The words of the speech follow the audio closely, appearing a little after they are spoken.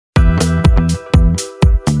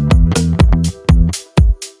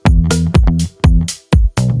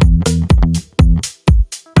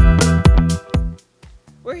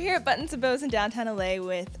Buttons and Bows in downtown LA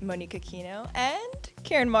with Monique Aquino and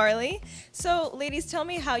Karen Marley. So, ladies, tell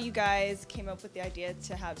me how you guys came up with the idea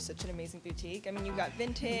to have such an amazing boutique. I mean, you've got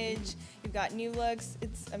vintage, you've got new looks.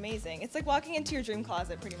 It's amazing. It's like walking into your dream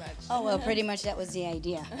closet, pretty much. Oh, well, pretty much that was the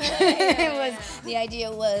idea. The idea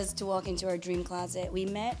was to walk into our dream closet. We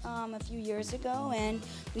met a few years ago, and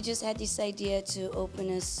we just had this idea to open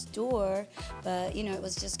a store, but, you know, it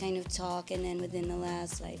was just kind of talk, and then within the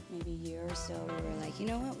last, like, maybe year or so, we were like, you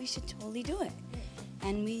know what, we should totally do it.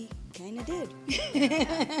 And we kind of did.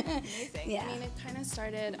 Amazing. Yeah. I mean, it kind of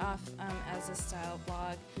started off as a style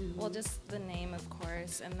blog. Well, just the name, of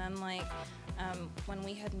course. And then, like, when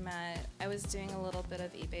we had met, I was doing a little bit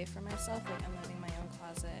of eBay for myself, like unloading my own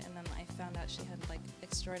closet. And then I found out she had, like,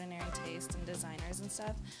 extraordinary taste in designers and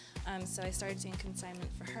stuff. So I started doing consignment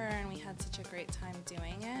for her, and we had such a great time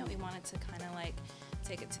doing it. We wanted to kind of, like,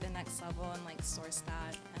 take it to the next level and, like, source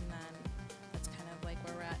that. And then that's kind of, like,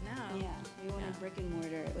 where we're at now. Yeah, we wanted brick and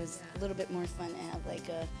mortar. It was a little bit more fun to have like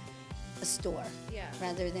a store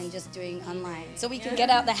rather than just doing online. So we can get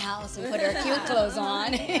out the house and put our cute clothes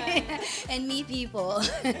on and meet people.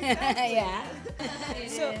 Yeah.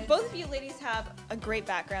 So both of you ladies have a great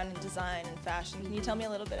background in design and fashion. Can you tell me a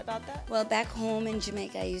little bit about that? Well, back home in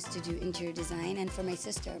Jamaica, I used to do interior design, and for my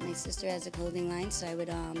sister has a clothing line, so I would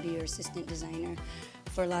be her assistant designer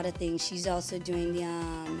for a lot of things. She's also doing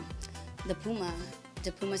the Puma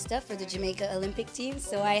stuff for the Jamaica Olympic team,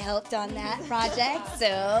 so I helped on that project.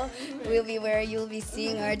 So we'll be where you'll be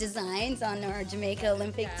seeing our designs on our Jamaica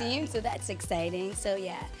Olympic team, so that's exciting. So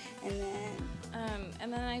yeah, and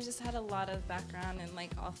then I just had a lot of background in like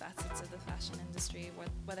all facets of the fashion industry,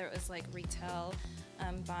 whether it was like retail,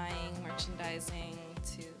 buying, merchandising,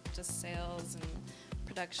 to just sales and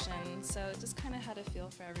production. So just kind of had a feel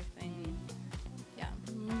for everything. Yeah.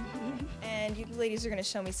 And you ladies are going to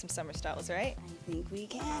show me some summer styles, right? I think we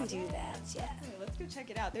can do that, yeah. Okay, let's go check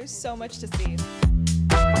it out. There's so much to see.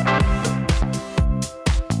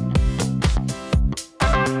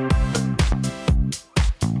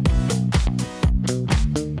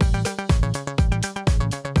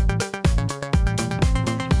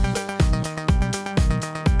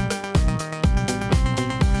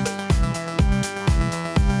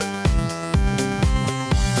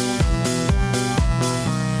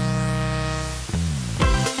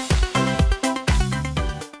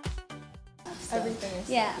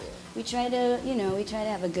 Yeah, we try to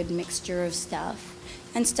have a good mixture of stuff,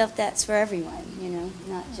 and stuff that's for everyone, you know,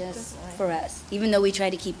 not just for us. Even though we try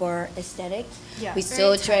to keep our aesthetic, we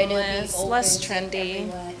still try to be open, less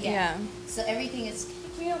trendy. Yeah. So everything is,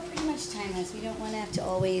 pretty much timeless. We don't want to have to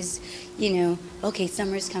always, okay,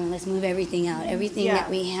 summer's coming, let's move everything out. Everything that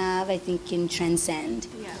we have, I think, can transcend.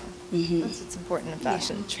 Yeah. That's what's important in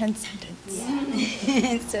fashion, transcendence.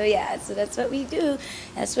 Yeah. So that's what we do.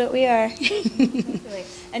 That's what we are.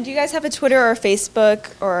 And do you guys have a Twitter or a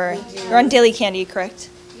Facebook, or you're on Daily Candy, correct?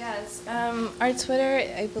 Yes. Our Twitter,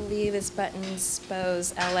 I believe, is Buttons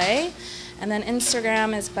Bows LA, and then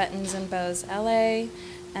Instagram is Buttons and Bows LA,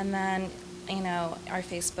 and then our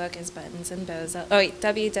Facebook is Buttons and Bows.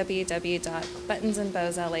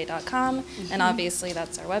 www.buttonsandbowsla.com, and obviously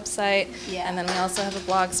that's our website. Yeah. And then we also have a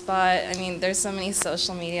blog spot. I mean, there's so many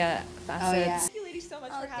social media facets. Oh, yeah. Thank you, ladies, so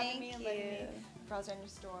much for having me and letting me browse around your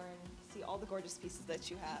store and see all the gorgeous pieces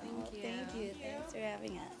that you have. Thank you. Thanks for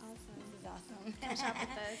having us. Awesome. This is awesome. Come shop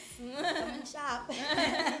with us. Come and shop.